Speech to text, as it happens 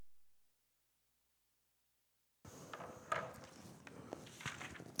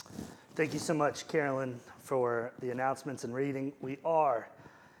Thank you so much, Carolyn, for the announcements and reading. We are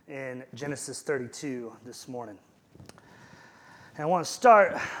in Genesis 32 this morning. And I want to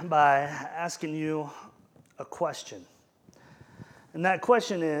start by asking you a question. And that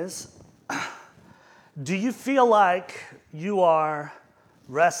question is, do you feel like you are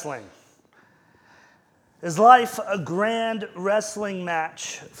wrestling? Is life a grand wrestling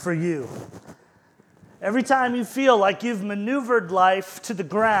match for you? Every time you feel like you've maneuvered life to the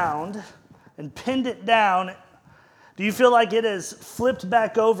ground and pinned it down, do you feel like it has flipped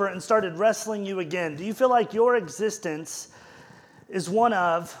back over and started wrestling you again? Do you feel like your existence is one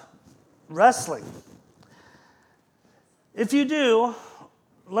of wrestling? If you do,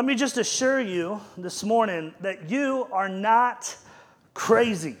 let me just assure you this morning that you are not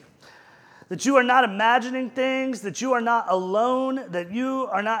crazy. That you are not imagining things, that you are not alone, that you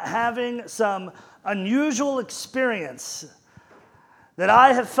are not having some unusual experience that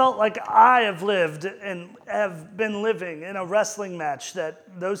I have felt like I have lived and have been living in a wrestling match,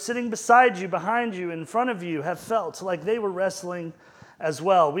 that those sitting beside you, behind you, in front of you have felt like they were wrestling as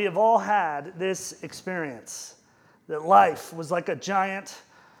well. We have all had this experience, that life was like a giant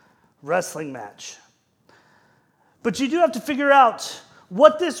wrestling match. But you do have to figure out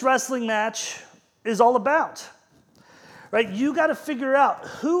what this wrestling match is all about, right? You got to figure out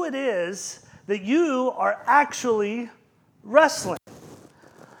who it is that you are actually wrestling,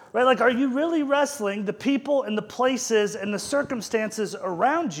 right? Like, are you really wrestling the people and the places and the circumstances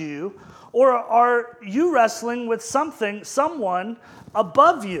around you, or are you wrestling with someone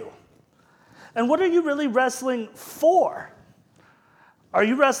above you? And what are you really wrestling for? Are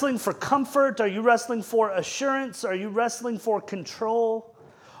you wrestling for comfort? Are you wrestling for assurance? Are you wrestling for control?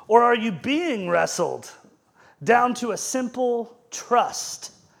 Or are you being wrestled down to a simple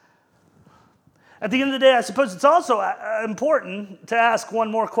trust? At the end of the day, I suppose it's also important to ask one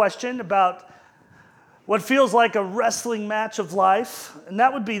more question about what feels like a wrestling match of life, and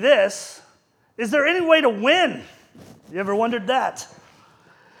that would be this: is there any way to win? You ever wondered that?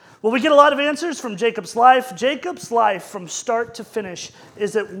 Well, we get a lot of answers from Jacob's life. Jacob's life, from start to finish,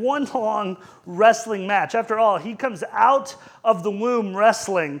 is at one long wrestling match. After all, he comes out of the womb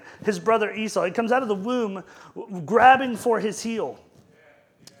wrestling his brother Esau. He comes out of the womb grabbing for his heel.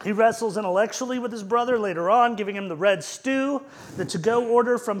 He wrestles intellectually with his brother later on, giving him the red stew, the to-go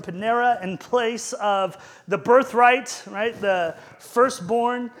order from Panera in place of the birthright, right? The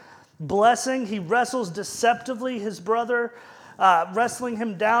firstborn blessing. He wrestles deceptively his brother, wrestling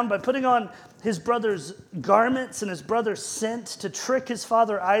him down by putting on his brother's garments and his brother's scent to trick his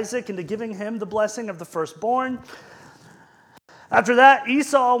father Isaac into giving him the blessing of the firstborn. After that,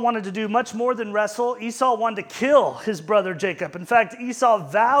 Esau wanted to do much more than wrestle. Esau wanted to kill his brother Jacob. In fact, Esau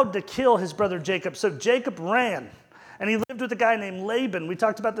vowed to kill his brother Jacob. So Jacob ran, and he lived with a guy named Laban. We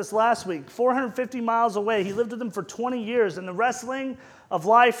talked about this last week, 450 miles away. He lived with him for 20 years, and the wrestling of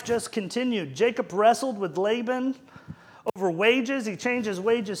life just continued. Jacob wrestled with Laban over wages. He changed his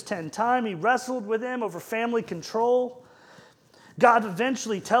wages 10 times. He wrestled with him over family control. God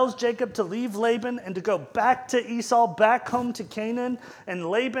eventually tells Jacob to leave Laban and to go back to Esau, back home to Canaan. And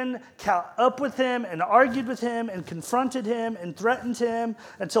Laban caught up with him and argued with him and confronted him and threatened him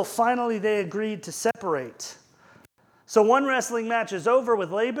until finally they agreed to separate. So one wrestling match is over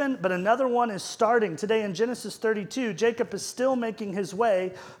with Laban, but another one is starting. Today in Genesis 32, Jacob is still making his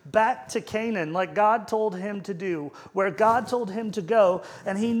way back to Canaan like God told him to do, where God told him to go.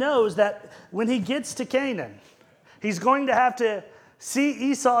 And he knows that when he gets to Canaan, he's going to have to see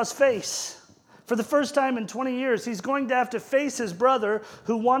Esau's face. For the first time in 20 years, he's going to have to face his brother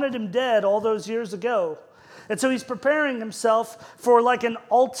who wanted him dead all those years ago. And so he's preparing himself for like an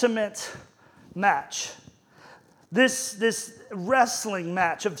ultimate match. This wrestling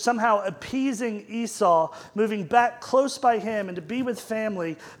match of somehow appeasing Esau, moving back close by him and to be with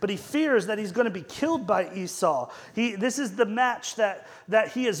family, but he fears that he's going to be killed by Esau. This is the match that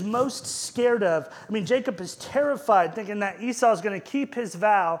he is most scared of. I mean, Jacob is terrified, thinking that Esau is going to keep his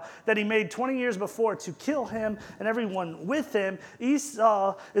vow that he made 20 years before to kill him and everyone with him.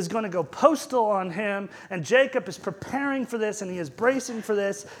 Esau is going to go postal on him, and Jacob is preparing for this, and he is bracing for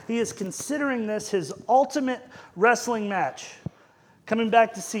this. He is considering this his ultimate wrestling match, coming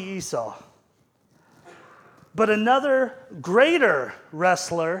back to see Esau. But another greater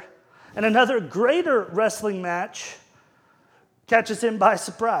wrestler and another greater wrestling match catches him by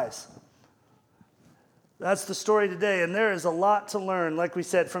surprise. That's the story today, and there is a lot to learn, like we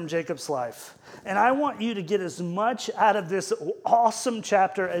said, from Jacob's life. And I want you to get as much out of this awesome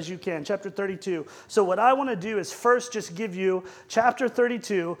chapter as you can, chapter 32. So what I want to do is first just give you chapter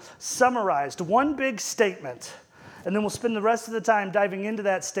 32 summarized, one big statement. And then we'll spend the rest of the time diving into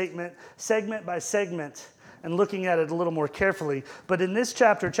that statement, segment by segment, and looking at it a little more carefully. But in this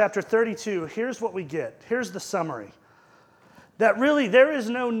chapter, chapter 32, here's what we get. Here's the summary. That really there is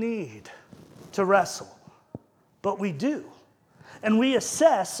no need to wrestle, but we do. And we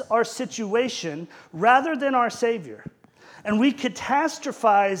assess our situation rather than our Savior. And we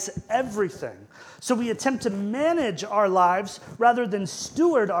catastrophize everything. So we attempt to manage our lives rather than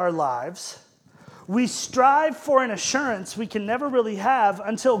steward our lives. We strive for an assurance we can never really have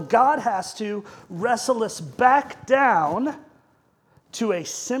until God has to wrestle us back down to a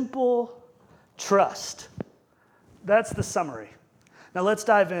simple trust. That's the summary. Now let's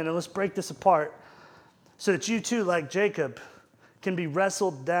dive in and let's break this apart so that you too, like Jacob, can be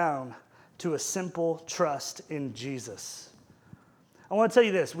wrestled down to a simple trust in Jesus. I want to tell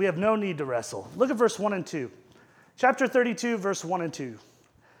you this. We have no need to wrestle. Look at verse 1 and 2. Chapter 32, verse 1 and 2.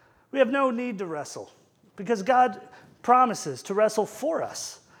 We have no need to wrestle because God promises to wrestle for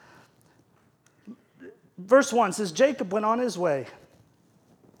us. Verse 1 says, Jacob went on his way,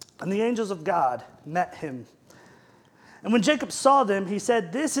 and the angels of God met him. And when Jacob saw them, he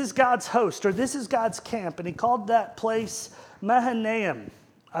said, this is God's host, or this is God's camp. And he called that place Mahanaim,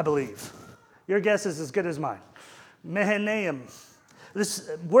 I believe. Your guess is as good as mine. Mahanaim.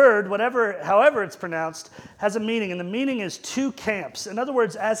 This word, however it's pronounced, has a meaning, and the meaning is two camps. In other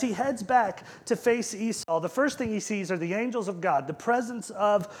words, as he heads back to face Esau, the first thing he sees are the angels of God, the presence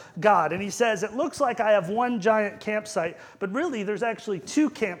of God. And he says, it looks like I have one giant campsite, but really there's actually two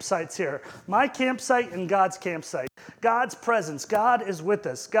campsites here. My campsite and God's campsite. God's presence. God is with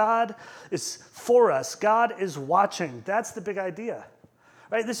us. God is for us. God is watching. That's the big idea.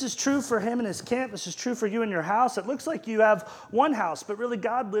 Right? This is true for him and his camp. This is true for you and your house. It looks like you have one house, but really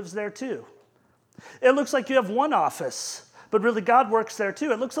God lives there too. It looks like you have one office, but really God works there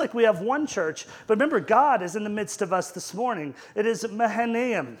too. It looks like we have one church, but remember God is in the midst of us this morning. It is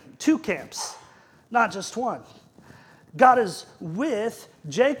Mahanaim, two camps, not just one. God is with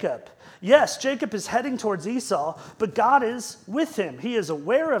Jacob. Yes, Jacob is heading towards Esau, but God is with him. He is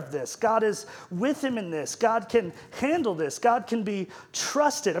aware of this. God is with him in this. God can handle this. God can be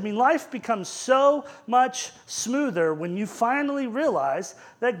trusted. I mean, life becomes so much smoother when you finally realize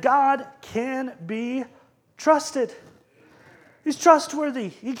that God can be trusted. He's trustworthy.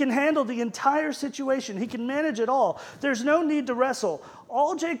 He can handle the entire situation. He can manage it all. There's no need to wrestle.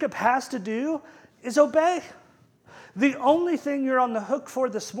 All Jacob has to do is obey. The only thing you're on the hook for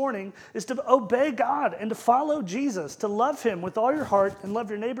this morning is to obey God and to follow Jesus, to love him with all your heart and love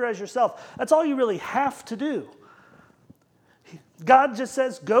your neighbor as yourself. That's all you really have to do. God just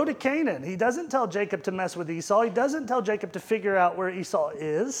says, go to Canaan. He doesn't tell Jacob to mess with Esau. He doesn't tell Jacob to figure out where Esau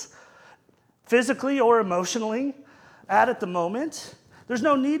is, physically or emotionally, at the moment. There's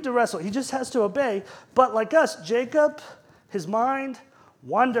no need to wrestle. He just has to obey. But like us, Jacob, his mind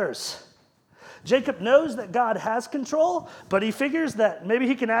wanders. Jacob knows that God has control, but he figures that maybe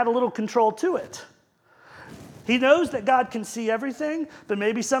he can add a little control to it. He knows that God can see everything, but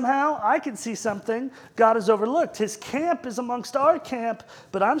maybe somehow I can see something God has overlooked. His camp is amongst our camp,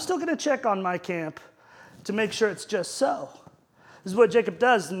 but I'm still going to check on my camp to make sure it's just so. This is what Jacob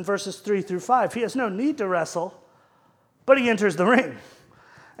does in verses 3 through 5. He has no need to wrestle, but he enters the ring.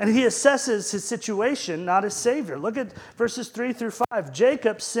 And he assesses his situation, not his Savior. Look at verses 3 through 5.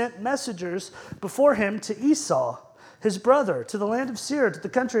 Jacob sent messengers before him to Esau, his brother, to the land of Seir, to the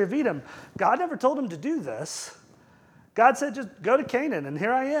country of Edom. God never told him to do this. God said, just go to Canaan, and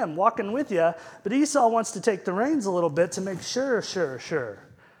here I am, walking with you. But Esau wants to take the reins a little bit to make sure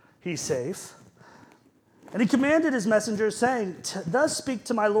he's safe. And he commanded his messengers, saying, thus speak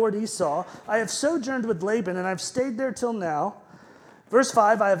to my lord Esau, I have sojourned with Laban, and I've stayed there till now. Verse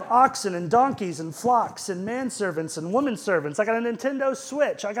 5, I have oxen and donkeys and flocks and manservants and womenservants. I got a Nintendo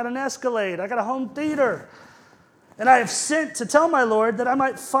Switch. I got an Escalade. I got a home theater. And I have sent to tell my Lord that I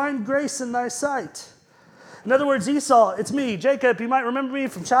might find grace in thy sight. In other words, Esau, it's me, Jacob. You might remember me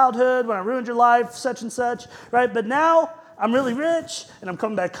from childhood when I ruined your life, such and such, right? But now I'm really rich and I'm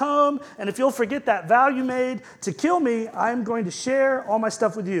coming back home. And if you'll forget that vow you made to kill me, I'm going to share all my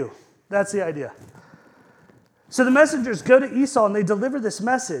stuff with you. That's the idea. So the messengers go to Esau and they deliver this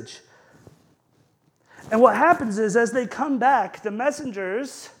message. And what happens is as they come back, the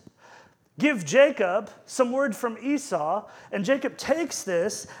messengers give Jacob some word from Esau, and Jacob takes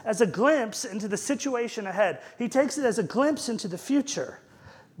this as a glimpse into the situation ahead. He takes it as a glimpse into the future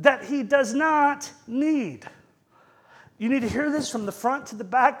that he does not need. You need to hear this from the front to the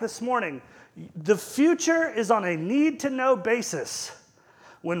back this morning. The future is on a need-to-know basis.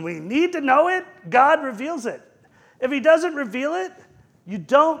 When we need to know it, God reveals it. If he doesn't reveal it, You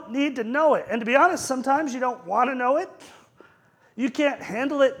don't need to know it. And to be honest, sometimes you don't want to know it. You can't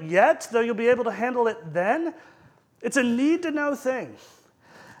handle it yet, though you'll be able to handle it then. It's a need-to-know thing.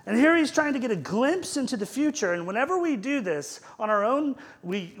 And here he's trying to get a glimpse into the future. And whenever we do this on our own,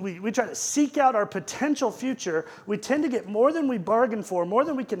 we try to seek out our potential future. We tend to get more than we bargain for, more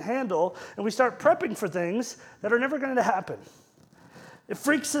than we can handle, and we start prepping for things that are never going to happen. It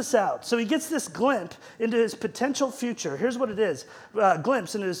freaks us out. So he gets this glimpse into his potential future. Here's what it is.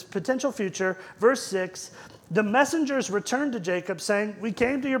 Glimpse into his potential future. Verse 6, the messengers returned to Jacob saying, we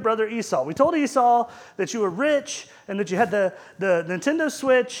came to your brother Esau. We told Esau that you were rich and that you had the Nintendo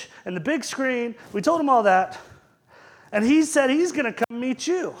Switch and the big screen. We told him all that. And he said he's going to come meet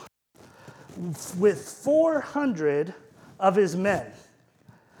you with 400 of his men.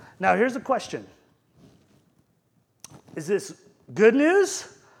 Now, here's the question. Is this good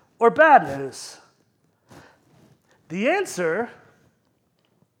news or bad news? The answer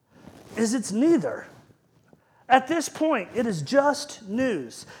is it's neither. At this point, it is just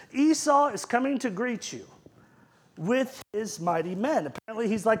news. Esau is coming to greet you with his mighty men. Apparently,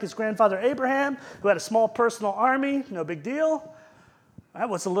 he's like his grandfather Abraham, who had a small personal army. No big deal. Right,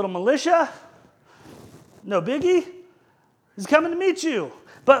 what's a little militia? No biggie. He's coming to meet you.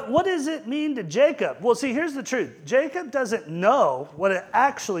 But what does it mean to Jacob? Well, see, here's the truth. Jacob doesn't know what it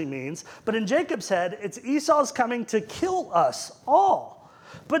actually means, but in Jacob's head, it's Esau's coming to kill us all.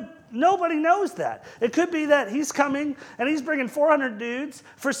 But nobody knows that. It could be that he's coming and he's bringing 400 dudes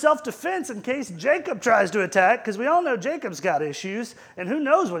for self-defense in case Jacob tries to attack, because we all know Jacob's got issues, and who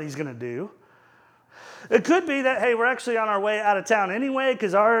knows what he's going to do. It could be that, hey, we're actually on our way out of town anyway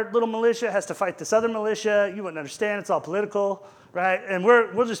because our little militia has to fight this other militia. You wouldn't understand. It's all political, right? And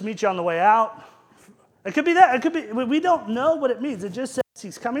we'll just meet you on the way out. It could be that. It could be. We don't know what it means. It just says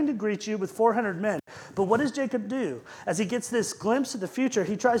he's coming to greet you with 400 men. But what does Jacob do? As he gets this glimpse of the future,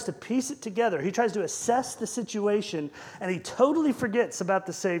 he tries to piece it together. He tries to assess the situation, and he totally forgets about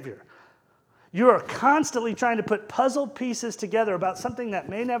the Savior. You are constantly trying to put puzzle pieces together about something that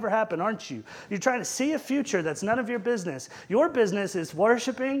may never happen, aren't you? You're trying to see a future that's none of your business. Your business is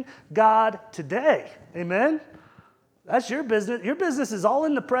worshiping God today. Amen? That's your business. Your business is all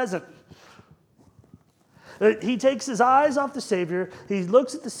in the present. He takes his eyes off the Savior, he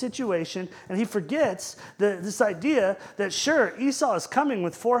looks at the situation, and he forgets this idea that, sure, Esau is coming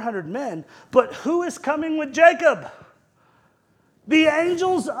with 400 men, but who is coming with Jacob? The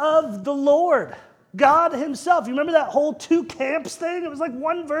angels of the Lord, God himself. You remember that whole two camps thing? It was like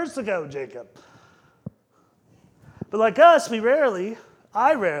one verse ago, Jacob. But like us, I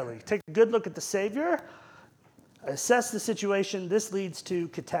rarely take a good look at the Savior, assess the situation. This leads to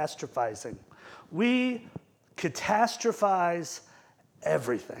catastrophizing. We catastrophize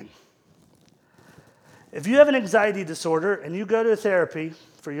everything. If you have an anxiety disorder and you go to therapy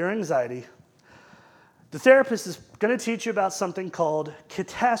for your anxiety, the therapist is going to teach you about something called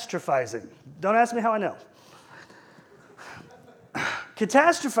catastrophizing. Don't ask me how I know.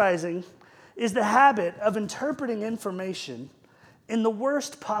 Catastrophizing is the habit of interpreting information in the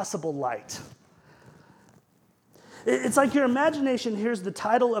worst possible light. It's like your imagination hears the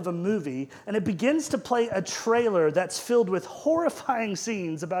title of a movie and it begins to play a trailer that's filled with horrifying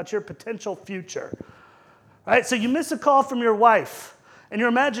scenes about your potential future. Right? So you miss a call from your wife and your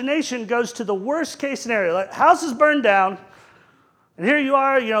imagination goes to the worst case scenario. Like, house is burned down and here you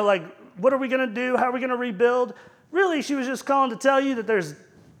are, like, what are we going to do? How are we going to rebuild? Really, she was just calling to tell you that there's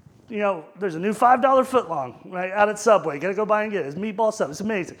a new $5 footlong, right, out at Subway. You got to go buy and get it. It's meatball sub. It's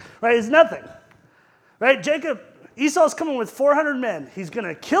amazing, right? It's nothing, right? Esau's coming with 400 men. He's going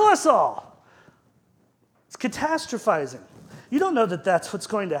to kill us all. It's catastrophizing. You don't know that that's what's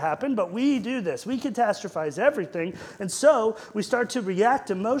going to happen, but we do this. We catastrophize everything, and so we start to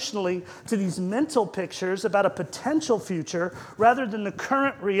react emotionally to these mental pictures about a potential future rather than the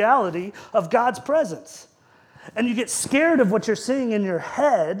current reality of God's presence. And you get scared of what you're seeing in your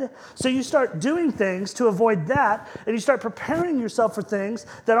head, so you start doing things to avoid that, and you start preparing yourself for things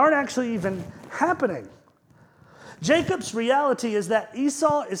that aren't actually even happening. Jacob's reality is that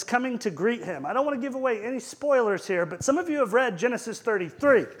Esau is coming to greet him. I don't want to give away any spoilers here, but some of you have read Genesis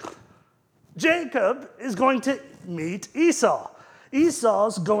 33. Jacob is going to meet Esau.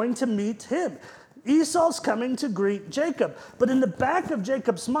 Esau's going to meet him. Esau's coming to greet Jacob. But in the back of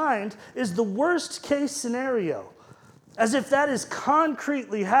Jacob's mind is the worst case scenario, as if that is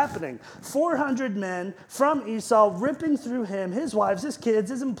concretely happening. 400 men from Esau ripping through him, his wives, his kids,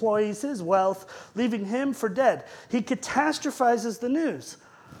 his employees, his wealth, leaving him for dead. He catastrophizes the news.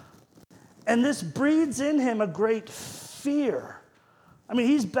 And this breeds in him a great fear. I mean,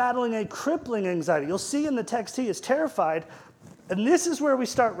 he's battling a crippling anxiety. You'll see in the text he is terrified. And this is where we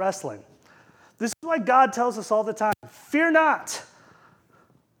start wrestling. This is why God tells us all the time, fear not.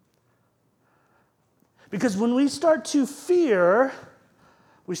 Because when we start to fear,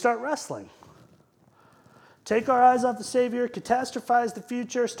 we start wrestling. Take our eyes off the Savior, catastrophize the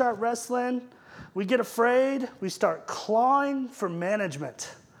future, start wrestling. We get afraid, we start clawing for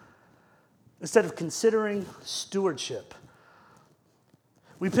management instead of considering stewardship.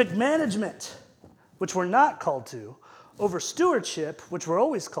 We pick management, which we're not called to, over stewardship, which we're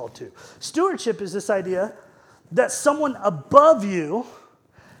always called to. Stewardship is this idea that someone above you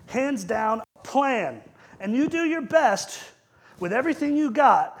hands down a plan, and you do your best with everything you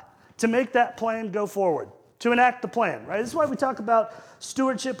got to make that plan go forward, to enact the plan, right? This is why we talk about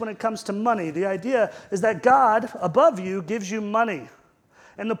stewardship when it comes to money. The idea is that God above you gives you money.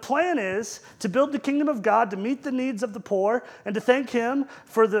 And the plan is to build the kingdom of God, to meet the needs of the poor, and to thank Him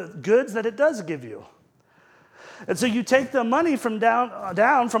for the goods that it does give you. And so you take the money from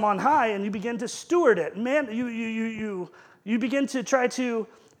down from on high, and you begin to steward it. Man, you begin to try to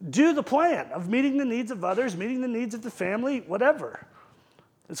do the plan of meeting the needs of others, meeting the needs of the family, whatever.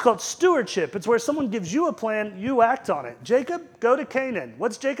 It's called stewardship. It's where someone gives you a plan, you act on it. Jacob, go to Canaan.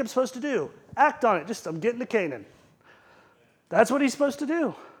 What's Jacob supposed to do? Act on it. I'm getting to Canaan. That's what he's supposed to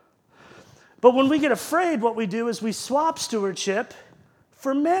do. But when we get afraid, what we do is we swap stewardship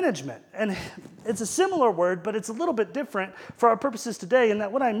for management. And it's a similar word, but it's a little bit different for our purposes today. And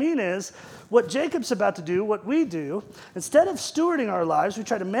that what I mean is, what Jacob's about to do, what we do, instead of stewarding our lives, we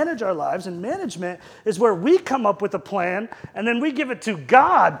try to manage our lives. And management is where we come up with a plan, and then we give it to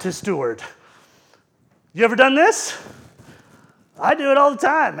God to steward. You ever done this? I do it all the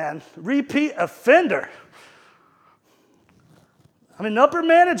time, man. Repeat offender. I'm in upper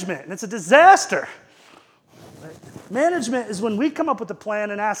management, and it's a disaster. Management is when we come up with a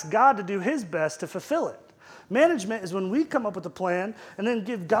plan and ask God to do His best to fulfill it. Management is when we come up with a plan and then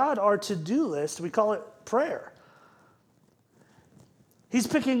give God our to-do list. We call it prayer. He's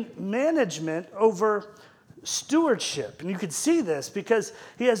picking management over stewardship. And you can see this because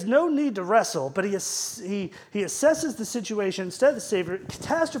he has no need to wrestle, but he assesses the situation instead of the Savior,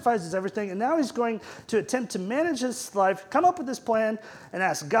 catastrophizes everything, and now he's going to attempt to manage his life, come up with this plan, and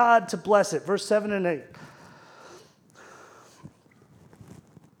ask God to bless it. Verse 7 and 8.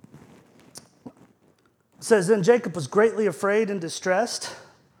 It says, then Jacob was greatly afraid and distressed,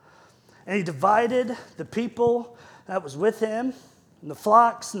 and he divided the people that was with him, and the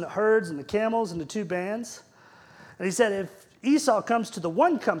flocks and the herds and the camels into two bands. And he said, if Esau comes to the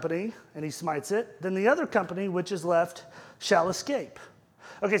one company and he smites it, then the other company which is left shall escape.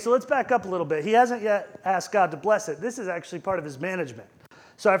 Okay, so let's back up a little bit. He hasn't yet asked God to bless it. This is actually part of his management.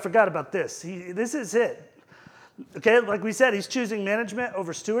 So I forgot about this. This is it. Okay, like we said, he's choosing management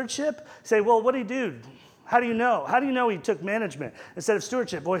over stewardship. Say, well, what did he do? How do you know? How do you know he took management instead of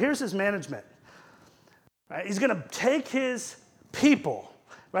stewardship? Well, here's his management. Right? He's going to take his people,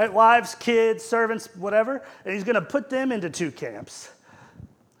 right? Wives, kids, servants, whatever, and he's going to put them into two camps.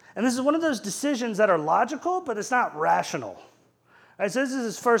 And this is one of those decisions that are logical, but it's not rational. Right, so this is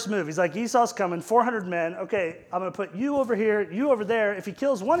his first move. He's like, Esau's coming, 400 men. Okay, I'm going to put you over here, you over there. If he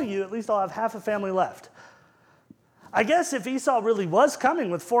kills one of you, at least I'll have half a family left. I guess if Esau really was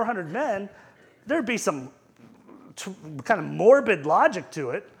coming with 400 men, there'd be some kind of morbid logic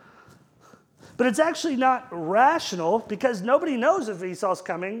to it. But it's actually not rational because nobody knows if Esau's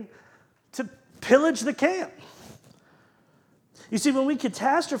coming to pillage the camp. You see, when we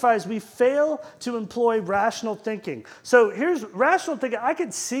catastrophize, we fail to employ rational thinking. So here's rational thinking. I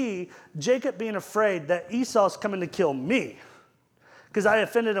could see Jacob being afraid that Esau's coming to kill me because I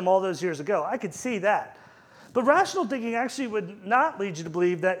offended him all those years ago. I could see that. But rational thinking actually would not lead you to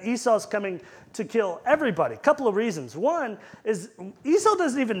believe that Esau's coming to kill everybody. A couple of reasons. One is Esau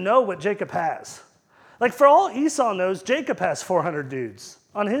doesn't even know what Jacob has. Like for all Esau knows, Jacob has 400 dudes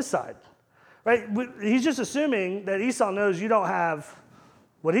on his side. Right? He's just assuming that Esau knows you don't have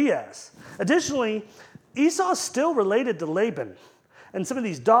what he has. Additionally, Esau's still related to Laban. And some of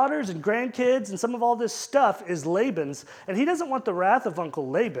these daughters and grandkids and some of all this stuff is Laban's. And he doesn't want the wrath of Uncle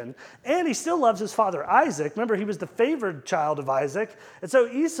Laban. And he still loves his father Isaac. Remember, he was the favored child of Isaac. And so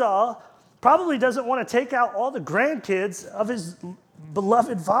Esau probably doesn't want to take out all the grandkids of his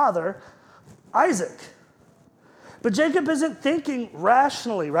beloved father, Isaac. But Jacob isn't thinking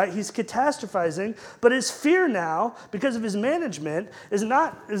rationally, right? He's catastrophizing. But his fear now, because of his management, is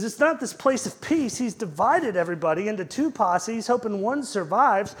not this place of peace. He's divided everybody into two posses, hoping one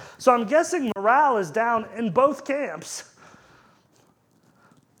survives. So I'm guessing morale is down in both camps.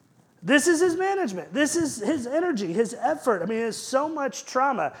 This is his management. This is his energy, his effort. I mean, it's so much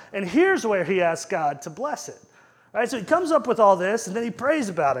trauma. And here's where he asks God to bless it. All right, so he comes up with all this, and then he prays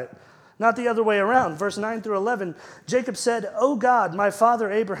about it, not the other way around. Verse 9 through 11, Jacob said, O God, my father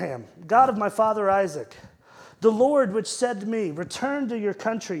Abraham, God of my father Isaac, the Lord which said to me, return to your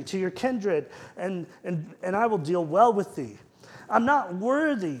country, to your kindred, and I will deal well with thee. I'm not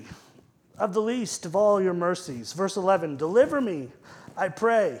worthy of the least of all your mercies. Verse 11, deliver me, I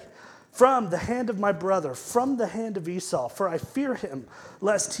pray, from the hand of my brother, from the hand of Esau, for I fear him,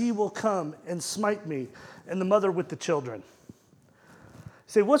 lest he will come and smite me and the mother with the children.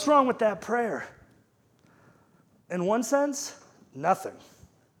 Say, what's wrong with that prayer? In one sense, nothing.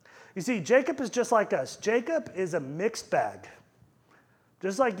 You see, Jacob is just like us. Jacob is a mixed bag.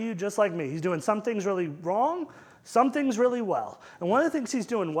 Just like you, just like me. He's doing some things really wrong, some things really well. And one of the things he's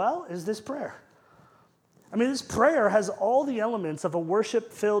doing well is this prayer. I mean, this prayer has all the elements of a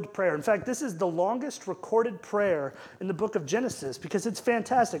worship-filled prayer. In fact, this is the longest recorded prayer in the book of Genesis because it's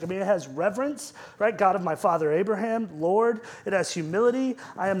fantastic. I mean, it has reverence, right? God of my father Abraham, Lord. It has humility.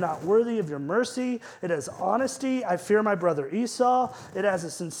 I am not worthy of your mercy. It has honesty. I fear my brother Esau. It has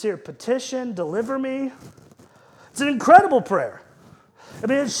a sincere petition. Deliver me. It's an incredible prayer. I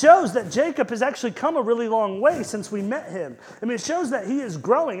mean, it shows that Jacob has actually come a really long way since we met him. I mean, it shows that he is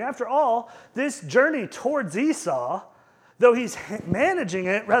growing. After all, this journey towards Esau, though he's managing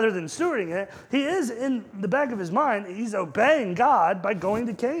it rather than stewarding it, he is in the back of his mind, he's obeying God by going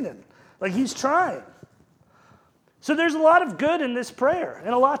to Canaan. Like he's trying. So there's a lot of good in this prayer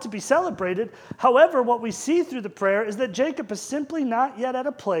and a lot to be celebrated. However, what we see through the prayer is that Jacob is simply not yet at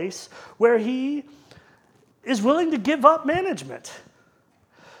a place where he is willing to give up management.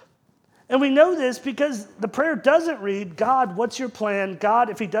 And we know this because the prayer doesn't read, God, what's your plan? God,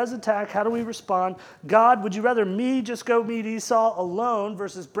 if he does attack, how do we respond? God, would you rather me just go meet Esau alone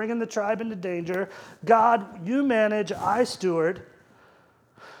versus bringing the tribe into danger? God, you manage, I steward.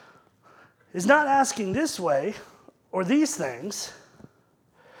 Is not asking this way or these things.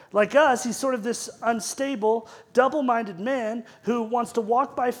 Like us, he's sort of this unstable, double-minded man who wants to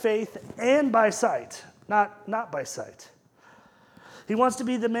walk by faith and by sight, not by sight. He wants to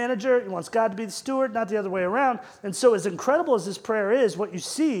be the manager. He wants God to be the steward, not the other way around. And so as incredible as this prayer is, what you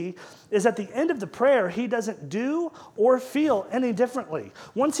see is at the end of the prayer, he doesn't do or feel any differently.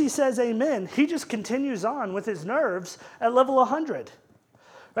 Once he says amen, he just continues on with his nerves at level 100.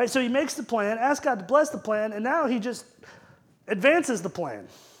 Right? So he makes the plan, asks God to bless the plan, and now he just advances the plan.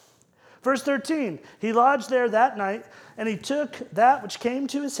 Verse 13, he lodged there that night, and he took that which came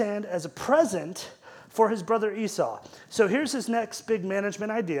to his hand as a present for his brother Esau. So here's his next big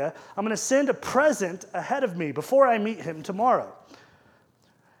management idea. I'm going to send a present ahead of me before I meet him tomorrow.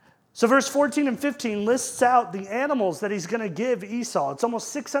 So verse 14 and 15 lists out the animals that he's going to give Esau. It's almost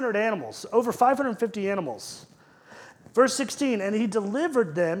 600 animals, over 550 animals. Verse 16, and he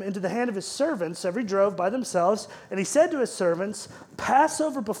delivered them into the hand of his servants, every drove by themselves, and he said to his servants, pass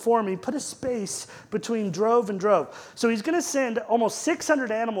over before me, put a space between drove and drove. So he's going to send almost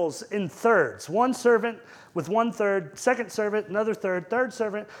 600 animals in thirds. One servant with 1/3, second servant, another third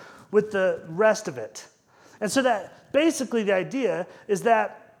servant with the rest of it. And so that basically the idea is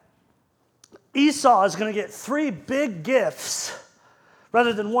that Esau is going to get 3 big gifts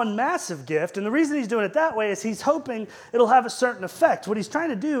rather than one massive gift. And the reason he's doing it that way is he's hoping it'll have a certain effect. What he's trying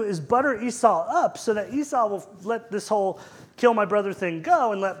to do is butter Esau up so that Esau will let this whole kill my brother thing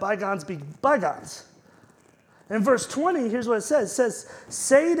go and let bygones be bygones. In verse 20, here's what it says. It says,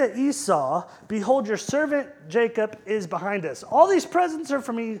 say to Esau, behold, your servant Jacob is behind us. All these presents are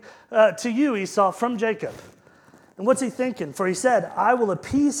from me, to you, Esau, from Jacob. And what's he thinking? For he said, I will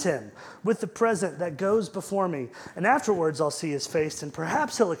appease him with the present that goes before me, and afterwards I'll see his face, and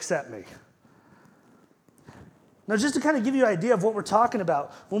perhaps he'll accept me. Now, just to kind of give you an idea of what we're talking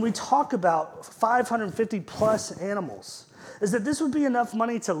about, when we talk about 550 plus animals, is that this would be enough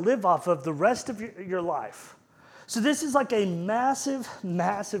money to live off of the rest of your life. So this is like a massive,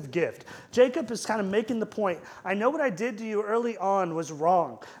 massive gift. Jacob is kind of making the point, I know what I did to you early on was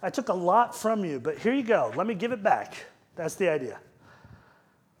wrong. I took a lot from you, but here you go. Let me give it back. That's the idea.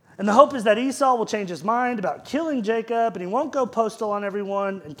 And the hope is that Esau will change his mind about killing Jacob, and he won't go postal on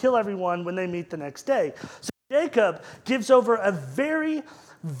everyone and kill everyone when they meet the next day. So Jacob gives over a very,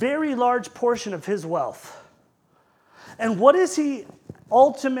 very large portion of his wealth. And what is he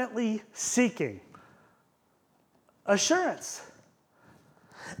ultimately seeking? Assurance.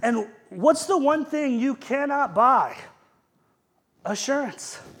 And what's the one thing you cannot buy?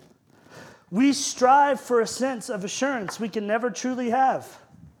 Assurance. We strive for a sense of assurance we can never truly have.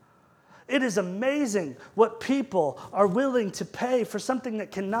 It is amazing what people are willing to pay for something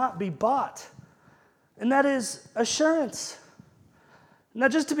that cannot be bought. And that is assurance. Now,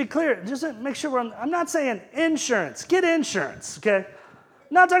 just to be clear, just to make sure I'm not saying insurance. Get insurance, okay?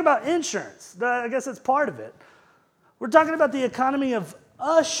 I'm not talking about insurance. I guess that's part of it. We're talking about the economy of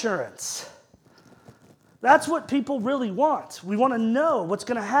assurance. That's what people really want. We want to know what's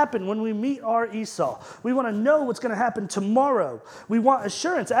going to happen when we meet our Esau. We want to know what's going to happen tomorrow. We want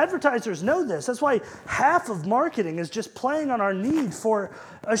assurance. Advertisers know this. That's why half of marketing is just playing on our need for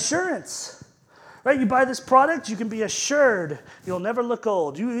assurance. Right? You buy this product, you can be assured you'll never look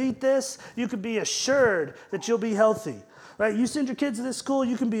old. You eat this, you can be assured that you'll be healthy. Right? You send your kids to this school,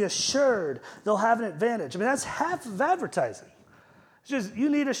 you can be assured they'll have an advantage. I mean, that's half of advertising. It's just, you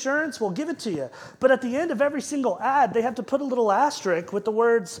need assurance, we'll give it to you. But at the end of every single ad, they have to put a little asterisk with the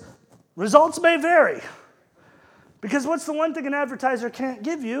words, results may vary. Because what's the one thing an advertiser can't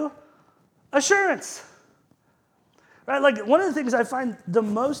give you? Assurance. Right? Like, one of the things I find the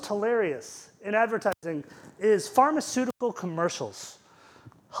most hilarious in advertising is pharmaceutical commercials.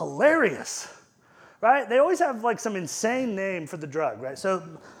 Hilarious. Right? They always have like some insane name for the drug, right? So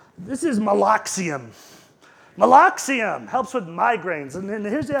this is Meloxium. Meloxium helps with migraines. And then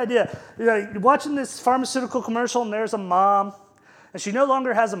here's the idea. You're watching this pharmaceutical commercial and there's a mom and she no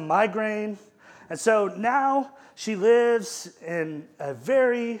longer has a migraine. And so now she lives in a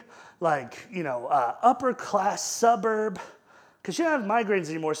very upper class suburb because she doesn't have migraines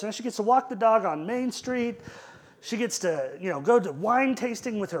anymore. So now she gets to walk the dog on Main Street. She gets to, go to wine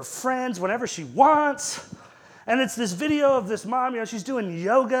tasting with her friends whenever she wants. And it's this video of this mom, she's doing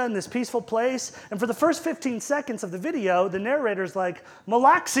yoga in this peaceful place. And for the first 15 seconds of the video, the narrator's like,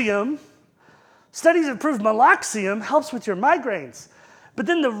 Meloxium, studies have proved Meloxium helps with your migraines. But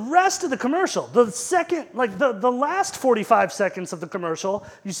then the rest of the commercial, the last 45 seconds of the commercial,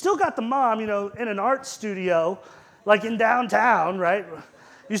 you still got the mom, in an art studio, like in downtown, right?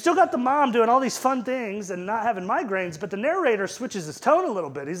 You still got the mom doing all these fun things and not having migraines, but the narrator switches his tone a little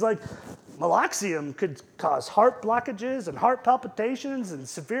bit. He's like, Meloxium could cause heart blockages and heart palpitations and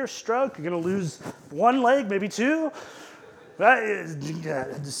severe stroke. You're going to lose one leg, maybe two. Right?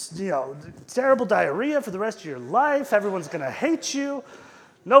 Terrible diarrhea for the rest of your life. Everyone's going to hate you.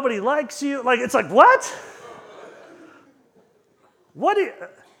 Nobody likes you. It's like, what?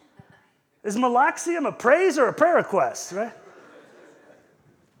 Is Meloxium a praise or a prayer request, right?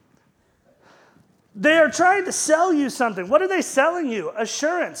 They are trying to sell you something. What are they selling you?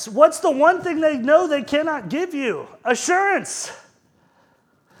 Assurance. What's the one thing they know they cannot give you? Assurance.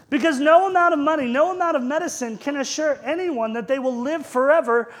 Because no amount of money, no amount of medicine can assure anyone that they will live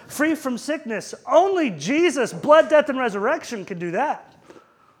forever free from sickness. Only Jesus, blood, death, and resurrection can do that.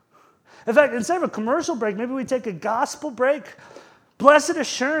 In fact, instead of a commercial break, maybe we take a gospel break. Blessed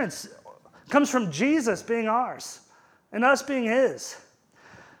assurance comes from Jesus being ours and us being his.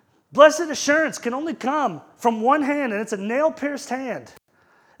 Blessed assurance can only come from one hand, and it's a nail-pierced hand.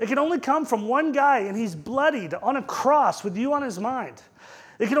 It can only come from one guy, and he's bloodied on a cross with you on his mind.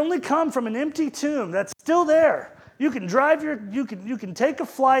 It can only come from an empty tomb that's still there. You can take a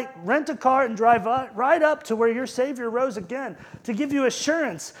flight, rent a car, and drive right up to where your Savior rose again to give you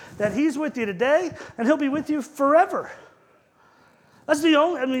assurance that he's with you today, and he'll be with you forever. That's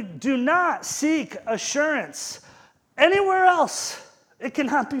do not seek assurance anywhere else. It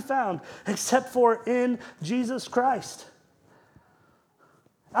cannot be found except for in Jesus Christ.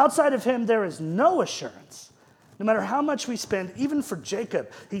 Outside of him, there is no assurance. No matter how much we spend, even for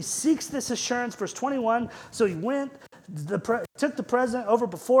Jacob, he seeks this assurance. Verse 21, so he went, took the present over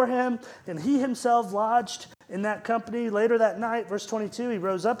before him, and he himself lodged in that company. Later that night, verse 22, he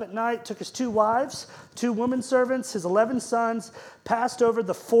rose up at night, took his 2 wives, 2 women servants, his 11 sons, passed over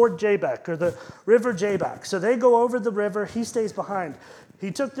the ford Jabbok, or the river Jabbok. So they go over the river, he stays behind. He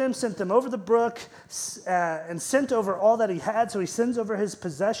took them, sent them over the brook, and sent over all that he had. So he sends over his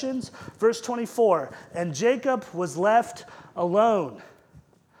possessions. Verse 24, and Jacob was left alone.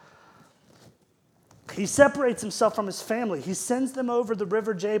 He separates himself from his family. He sends them over the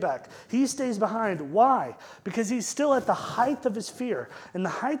river Jabbok. He stays behind. Why? Because he's still at the height of his fear and the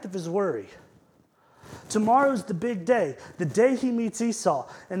height of his worry. Tomorrow's the big day, the day he meets Esau.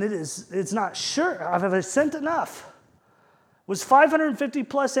 And it's not sure. Have I sent enough? Was 550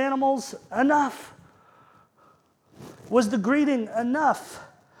 plus animals enough? Was the greeting enough?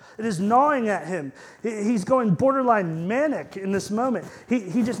 It is gnawing at him. He's going borderline manic in this moment.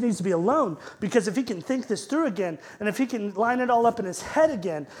 He just needs to be alone, because if he can think this through again, and if he can line it all up in his head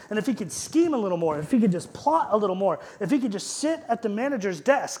again, and if he could scheme a little more, if he could just plot a little more, if he could just sit at the manager's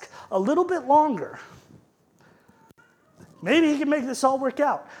desk a little bit longer, maybe he can make this all work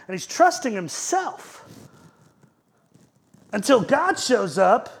out. And he's trusting himself until God shows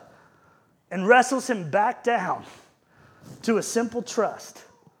up and wrestles him back down. to a simple trust.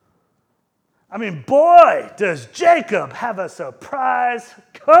 I mean, boy, does Jacob have a surprise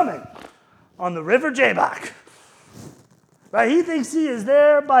coming on the river Jabbok. Right? He thinks he is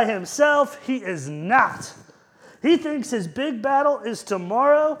there by himself. He is not. He thinks his big battle is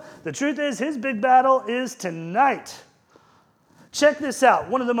tomorrow. The truth is, his big battle is tonight. Check this out.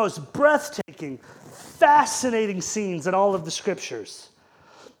 One of the most breathtaking, fascinating scenes in all of the scriptures,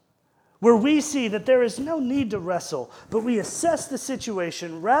 where we see that there is no need to wrestle, but we assess the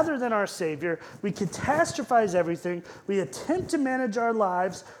situation rather than our Savior. We catastrophize everything. We attempt to manage our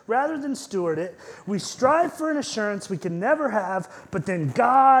lives rather than steward it. We strive for an assurance we can never have, but then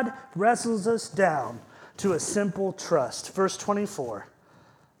God wrestles us down to a simple trust. Verse 24.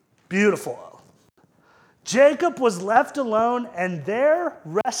 Beautiful. Jacob was left alone, and there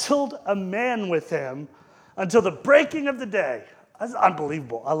wrestled a man with him until the breaking of the day. That's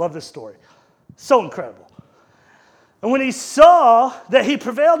unbelievable. I love this story. So incredible. And when he saw that he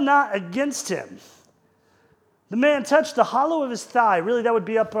prevailed not against him, the man touched the hollow of his thigh. Really, that would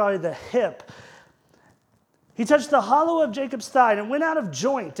be up by the hip. He touched the hollow of Jacob's thigh and went out of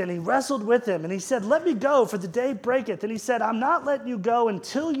joint, and he wrestled with him. And he said, "Let me go, for the day breaketh." And he said, "I'm not letting you go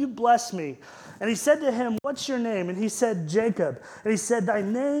until you bless me." And he said to him, "What's your name?" And he said, "Jacob." And he said, "Thy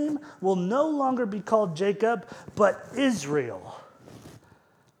name will no longer be called Jacob, but Israel."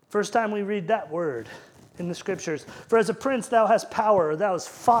 First time we read that word in the scriptures. "For as a prince thou hast power, thou hast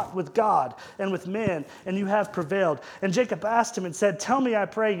fought with God and with man, and you have prevailed." And Jacob asked him and said, "Tell me, I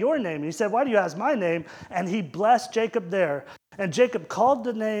pray, your name." And he said, "Why do you ask my name?" And he blessed Jacob there. And Jacob called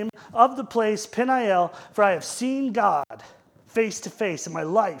the name of the place Peniel, "For I have seen God face to face, and my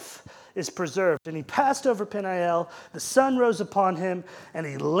life is preserved." And he passed over Peniel. The sun rose upon him, and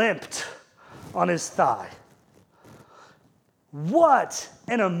he limped on his thigh. What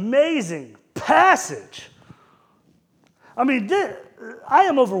an amazing passage. I mean, I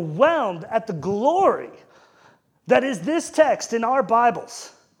am overwhelmed at the glory that is this text in our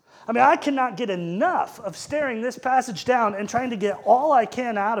Bibles. I mean, I cannot get enough of staring this passage down and trying to get all I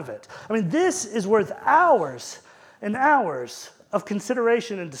can out of it. I mean, this is worth hours and hours of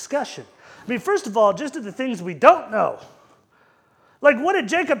consideration and discussion. I mean, first of all, just at the things we don't know. Like, what did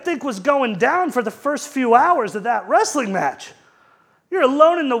Jacob think was going down for the first few hours of that wrestling match? You're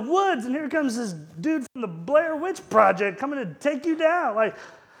alone in the woods, and here comes this dude from the Blair Witch Project coming to take you down. Like,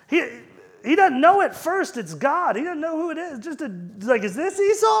 he doesn't know at first it's God. He doesn't know who it is. Is this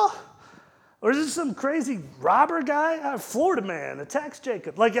Esau? Or is this some crazy robber guy? Florida man attacks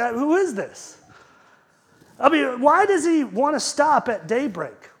Jacob. Like, who is this? I mean, why does he want to stop at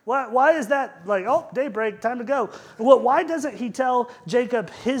daybreak? Why is that like, oh, daybreak, time to go? Well, why doesn't he tell Jacob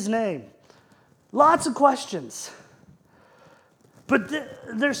his name? Lots of questions. But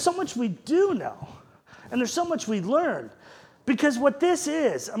there's so much we do know, and there's so much we learn. Because what this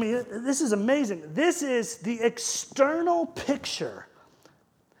is, I mean, this is amazing. This is the external picture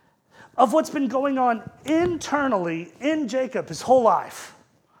of what's been going on internally in Jacob his whole life.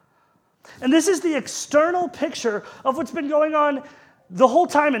 And this is the external picture of what's been going on the whole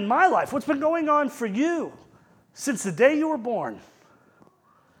time in my life, what's been going on for you since the day you were born.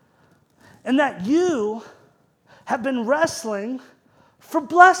 And that you have been wrestling for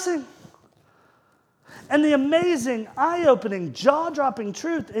blessing. And the amazing, eye-opening, jaw-dropping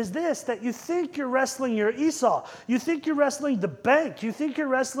truth is this, that you think you're wrestling your Esau. You think you're wrestling the bank. You think you're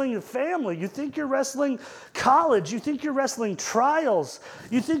wrestling the family. You think you're wrestling college. You think you're wrestling trials.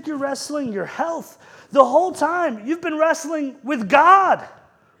 You think you're wrestling your health. The whole time, you've been wrestling with God.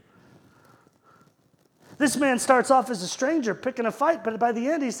 This man starts off as a stranger picking a fight, but by the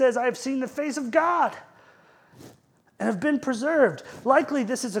end he says, "I have seen the face of God and have been preserved." Likely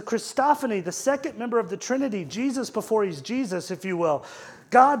this is a Christophany, the second member of the Trinity, Jesus before he's Jesus, if you will.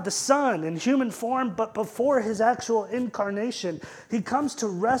 God the Son in human form, but before his actual incarnation, he comes to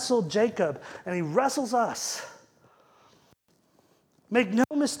wrestle Jacob, and he wrestles us. Make no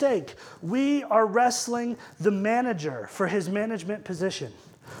mistake, we are wrestling the manager for his management position.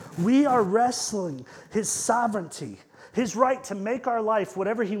 We are wrestling his sovereignty, his right to make our life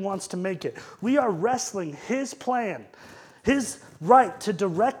whatever he wants to make it. We are wrestling his plan, his right to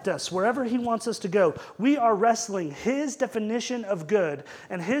direct us wherever he wants us to go. We are wrestling his definition of good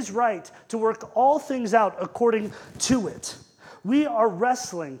and his right to work all things out according to it. We are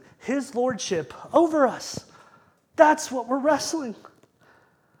wrestling his lordship over us. That's what we're wrestling.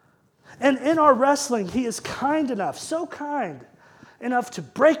 And in our wrestling, he is kind enough, so kind enough to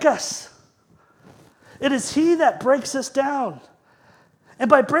break us. It is he that breaks us down. And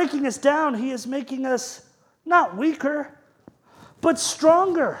by breaking us down, he is making us not weaker, but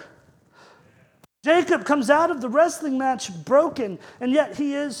stronger. Jacob comes out of the wrestling match broken, and yet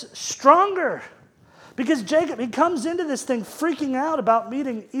he is stronger. Because Jacob, he comes into this thing freaking out about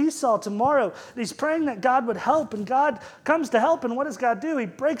meeting Esau tomorrow. And he's praying that God would help, and God comes to help, and what does God do? He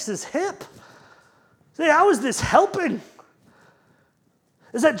breaks his hip. See, how is this helping?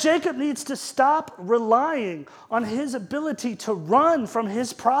 Is that Jacob needs to stop relying on his ability to run from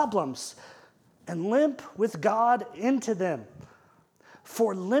his problems and limp with God into them.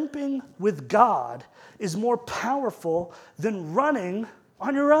 For limping with God is more powerful than running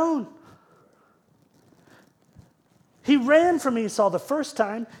on your own. He ran from Esau the first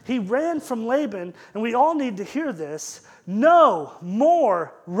time. He ran from Laban. And we all need to hear this. No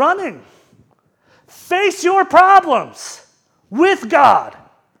more running. Face your problems with God.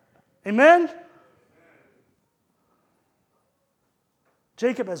 Amen?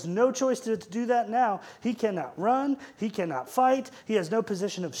 Jacob has no choice to do that now. He cannot run. He cannot fight. He has no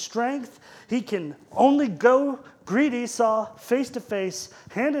position of strength. He can only go greet Esau face to face,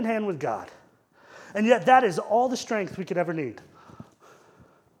 hand in hand with God. And yet that is all the strength we could ever need.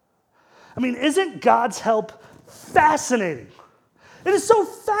 I mean, isn't God's help fascinating? It is so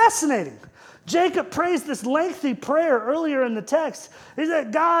fascinating. Jacob prays this lengthy prayer earlier in the text. He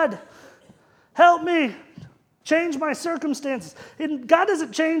said, God, help me. Change my circumstances. God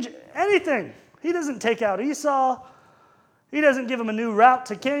doesn't change anything. He doesn't take out Esau. He doesn't give him a new route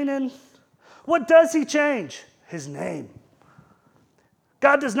to Canaan. What does he change? His name.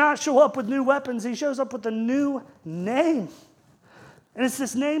 God does not show up with new weapons. He shows up with a new name. And it's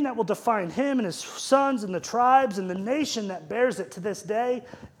this name that will define him and his sons and the tribes and the nation that bears it to this day,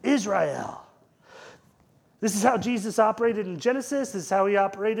 Israel. This is how Jesus operated in Genesis. This is how he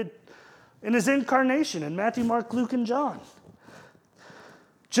operated in his incarnation in Matthew, Mark, Luke, and John.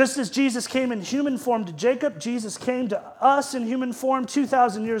 Just as Jesus came in human form to Jacob, Jesus came to us in human form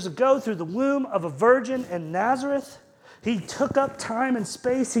 2,000 years ago through the womb of a virgin in Nazareth. He took up time and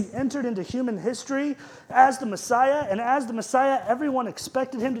space. He entered into human history as the Messiah. And as the Messiah, everyone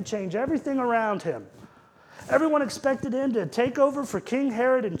expected him to change everything around him. Everyone expected him to take over for King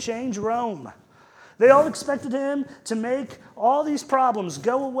Herod and change Rome. They all expected him to make all these problems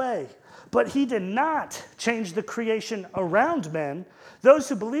go away. But he did not change the creation around men. Those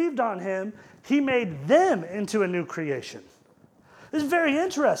who believed on him, he made them into a new creation. This is very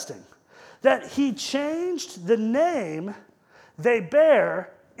interesting. That he changed the name they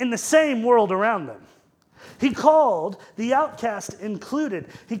bear in the same world around them. He called the outcast included.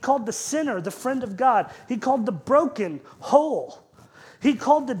 He called the sinner the friend of God. He called the broken whole. He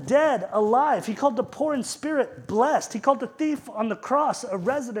called the dead alive. He called the poor in spirit blessed. He called the thief on the cross a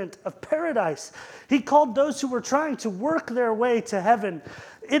resident of paradise. He called those who were trying to work their way to heaven,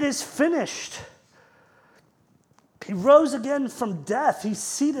 it is finished. He rose again from death. He's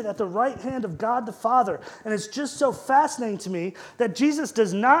seated at the right hand of God the Father. And it's just so fascinating to me that Jesus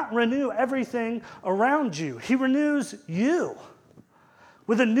does not renew everything around you. He renews you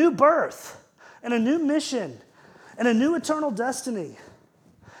with a new birth and a new mission and a new eternal destiny.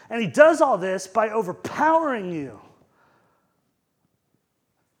 And he does all this by overpowering you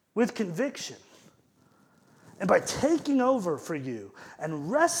with conviction and by taking over for you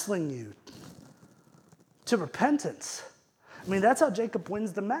and wrestling you to repentance. I mean, that's how Jacob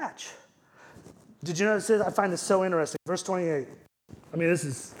wins the match. Did you notice this? I find this so interesting. Verse 28. I mean,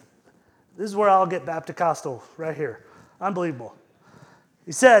 this is where I'll get Baptist-costal right here. Unbelievable.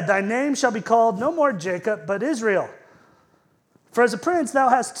 He said, thy name shall be called no more Jacob, but Israel. For as a prince thou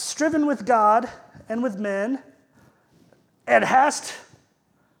hast striven with God and with men, and hast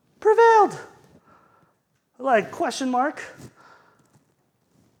prevailed. Like, question mark.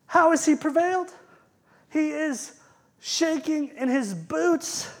 How has he prevailed? He is shaking in his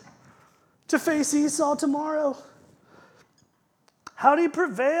boots to face Esau tomorrow. How did he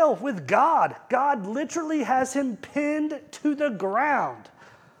prevail? With God. God literally has him pinned to the ground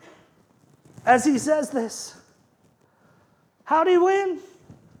as he says this. How did he win?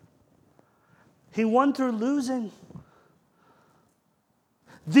 He won through losing.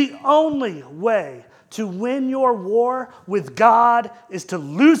 The only way to win your war with God is to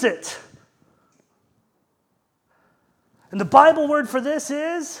lose it. And the Bible word for this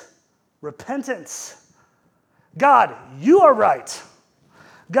is repentance. God, you are right.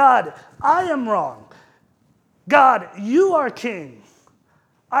 God, I am wrong. God, you are king.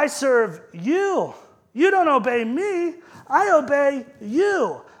 I serve you. You don't obey me. I obey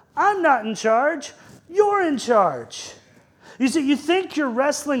you. I'm not in charge. You're in charge. You see, you think you're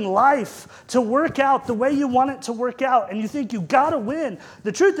wrestling life to work out the way you want it to work out, and you think you got to win.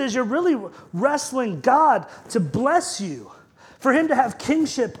 The truth is you're really wrestling God to bless you. for him to have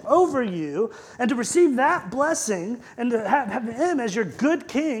kingship over you and to receive that blessing and to have him as your good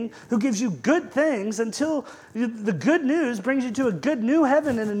king who gives you good things until the good news brings you to a good new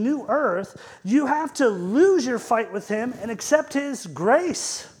heaven and a new earth, you have to lose your fight with him and accept his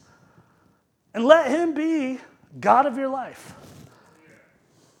grace and let him be God of your life.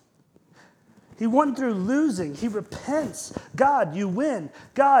 He won through losing. He repents. God, you win.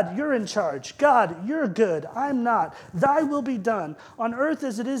 God, you're in charge. God, you're good. I'm not. Thy will be done on earth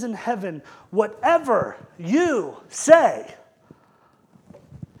as it is in heaven. Whatever you say.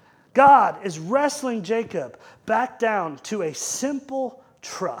 God is wrestling Jacob back down to a simple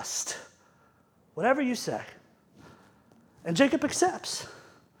trust. Whatever you say. And Jacob accepts.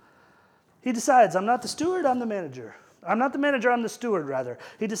 He decides, I'm not the steward, I'm the manager. I'm not the manager, I'm the steward, rather.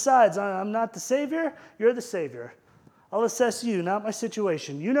 He decides, I'm not the savior, you're the savior. I'll assess you, not my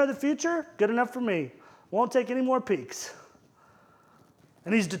situation. You know the future, good enough for me. Won't take any more peeks.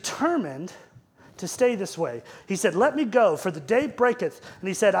 And he's determined to stay this way. He said, let me go, for the day breaketh. And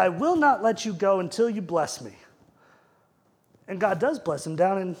he said, I will not let you go until you bless me. And God does bless him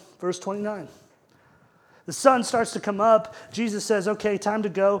down in verse 29. The sun starts to come up. Jesus says, okay, time to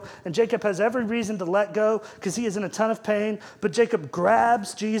go. And Jacob has every reason to let go because he is in a ton of pain. But Jacob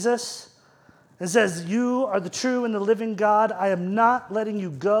grabs Jesus and says, you are the true and the living God. I am not letting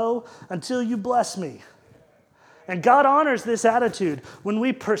you go until you bless me. And God honors this attitude when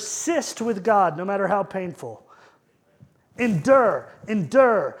we persist with God, no matter how painful. Endure,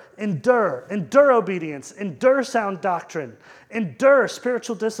 endure, endure. Endure obedience. Endure sound doctrine. Endure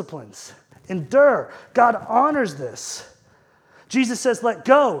spiritual disciplines. Endure. God honors this. Jesus says, let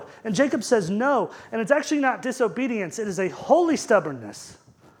go. And Jacob says no. And it's actually not disobedience. It is a holy stubbornness.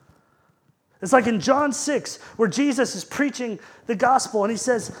 It's like in John 6, where Jesus is preaching the gospel. And he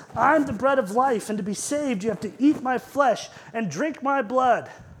says, I'm the bread of life. And to be saved, you have to eat my flesh and drink my blood.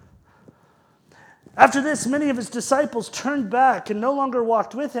 After this, many of his disciples turned back and no longer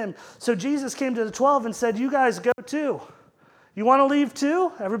walked with him. So Jesus came to the 12 and said, you guys go too. You want to leave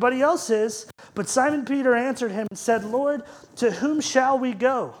too? Everybody else is. But Simon Peter answered him and said, Lord, to whom shall we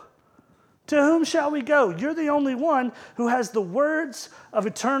go? To whom shall we go? You're the only one who has the words of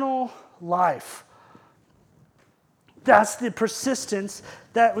eternal life. That's the persistence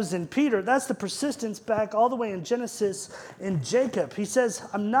that was in Peter. That's the persistence back all the way in Genesis in Jacob. He says,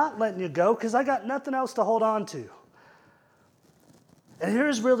 I'm not letting you go because I got nothing else to hold on to. And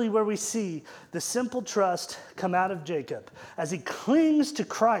here's really where we see the simple trust come out of Jacob. As he clings to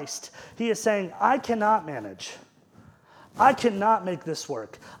Christ, he is saying, I cannot manage. I cannot make this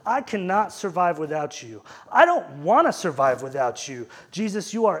work. I cannot survive without you. I don't want to survive without you.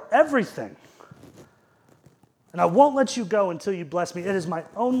 Jesus, you are everything. And I won't let you go until you bless me. It is my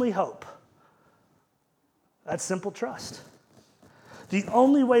only hope. That's simple trust. The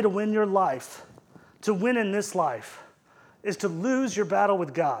only way to win your life, to win in this life, is to lose your battle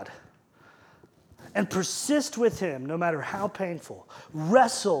with God and persist with him no matter how painful.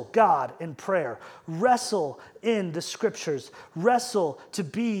 Wrestle God in prayer. Wrestle in the scriptures. Wrestle to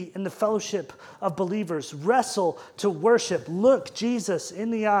be in the fellowship of believers. Wrestle to worship. Look Jesus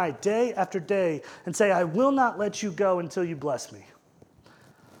in the eye day after day and say, I will not let you go until you bless me.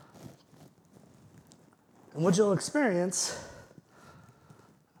 And what you'll experience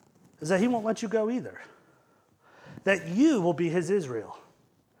is that he won't let you go either. That you will be his Israel.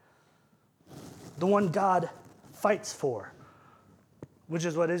 The one God fights for, which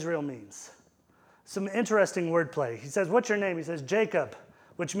is what Israel means. Some interesting wordplay. He says, what's your name? He says, Jacob,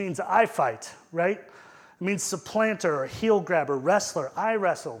 which means I fight, right? It means supplanter or heel grabber, wrestler. I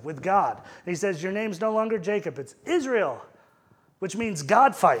wrestle with God. And he says, your name's no longer Jacob, it's Israel, which means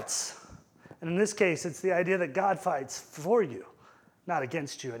God fights. And in this case, it's the idea that God fights for you, not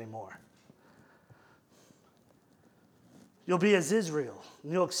against you anymore. You'll be as Israel,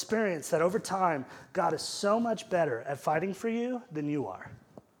 and you'll experience that over time, God is so much better at fighting for you than you are.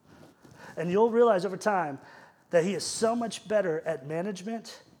 And you'll realize over time that he is so much better at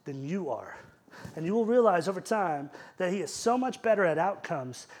management than you are. And you will realize over time that he is so much better at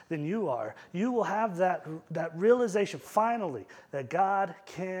outcomes than you are. You will have that realization finally that God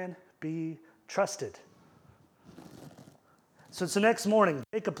can be trusted. So it's the next morning,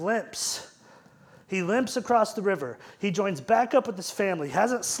 Jacob limps. He limps across the river. He joins back up with his family. He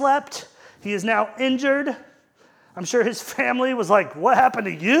hasn't slept. He is now injured. I'm sure his family was like, what happened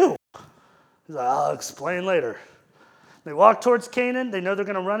to you? He's like, I'll explain later. They walk towards Canaan. They know they're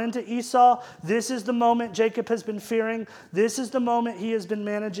going to run into Esau. This is the moment Jacob has been fearing. This is the moment he has been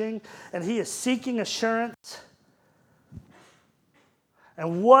managing. And he is seeking assurance.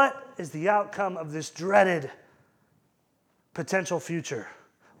 And what is the outcome of this dreaded potential future.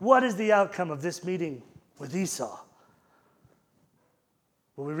 What is the outcome of this meeting with Esau?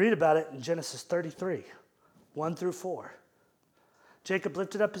 Well, we read about it in Genesis 33, 1 through 4. Jacob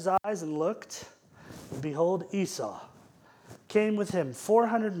lifted up his eyes and looked, and behold, Esau came with him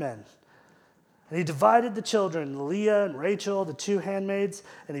 400 men. And he divided the children, Leah and Rachel, the two handmaids,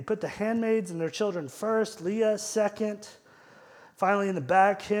 and he put the handmaids and their children first, Leah second. Finally, in the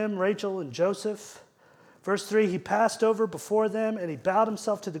back, him, Rachel, and Joseph. Verse 3, he passed over before them, and he bowed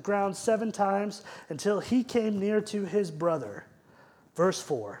himself to the ground 7 times until he came near to his brother. Verse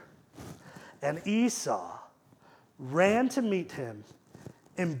 4, and Esau ran to meet him,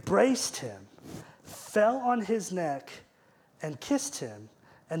 embraced him, fell on his neck, and kissed him,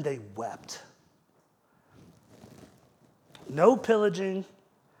 and they wept. No pillaging,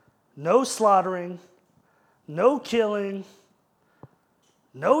 no slaughtering, no killing,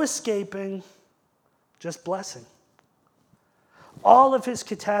 no escaping, just blessing. All of his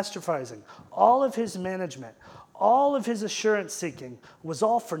catastrophizing, all of his management, all of his assurance seeking was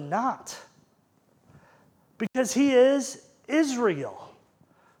all for naught. Because he is Israel,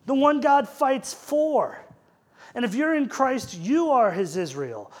 the one God fights for. And if you're in Christ, you are his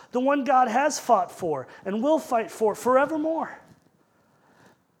Israel, the one God has fought for and will fight for forevermore.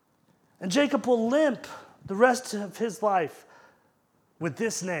 And Jacob will limp the rest of his life with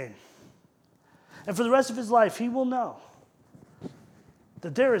this name. And for the rest of his life, he will know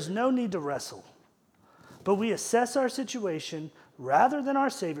that there is no need to wrestle. But we assess our situation rather than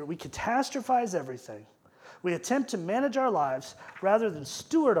our Savior. We catastrophize everything. We attempt to manage our lives rather than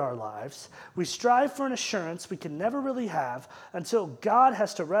steward our lives. We strive for an assurance we can never really have until God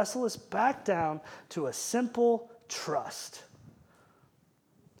has to wrestle us back down to a simple trust.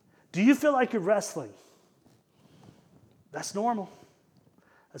 Do you feel like you're wrestling? That's normal.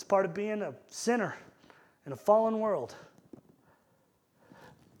 That's part of being a sinner in a fallen world.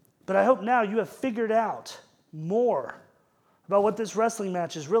 But I hope now you have figured out more about what this wrestling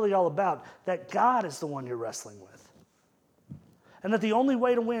match is really all about, that God is the one you're wrestling with. And that the only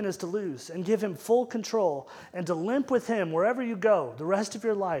way to win is to lose and give him full control and to limp with him wherever you go the rest of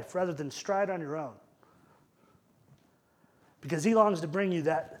your life rather than stride on your own. Because he longs to bring you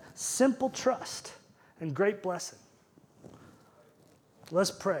that simple trust and great blessing.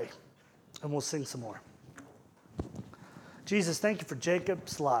 Let's pray and we'll sing some more. Jesus, thank you for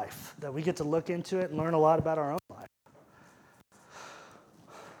Jacob's life, that we get to look into it and learn a lot about our own life.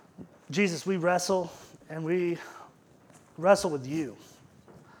 Jesus, we wrestle with you.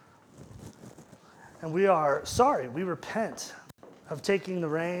 And we are sorry. We repent of taking the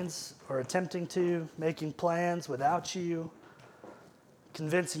reins or attempting to, making plans without you,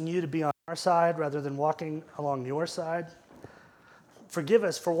 convincing you to be on our side rather than walking along your side. Forgive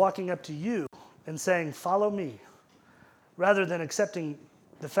us for walking up to you and saying, follow me, rather than accepting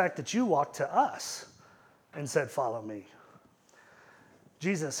the fact that you walked to us and said, follow me.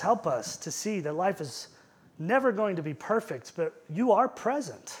 Jesus, help us to see that life is never going to be perfect, but you are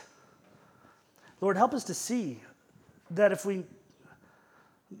present. Lord, help us to see that if we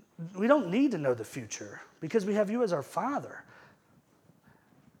don't need to know the future because we have you as our Father.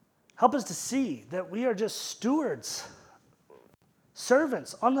 Help us to see that we are just stewards,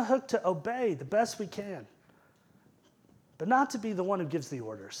 servants on the hook to obey the best we can, but not to be the one who gives the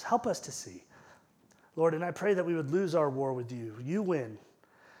orders. Help us to see. Lord, and I pray that we would lose our war with you. You win.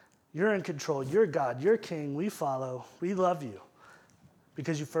 You're in control. You're God. You're King. We follow. We love you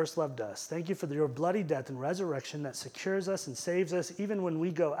because you first loved us. Thank you for your bloody death and resurrection that secures us and saves us even when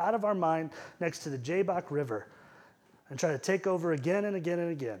we go out of our mind next to the Jabbok River and try to take over again and again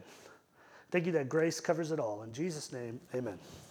and again. Thank you that grace covers it all. In Jesus' name, amen.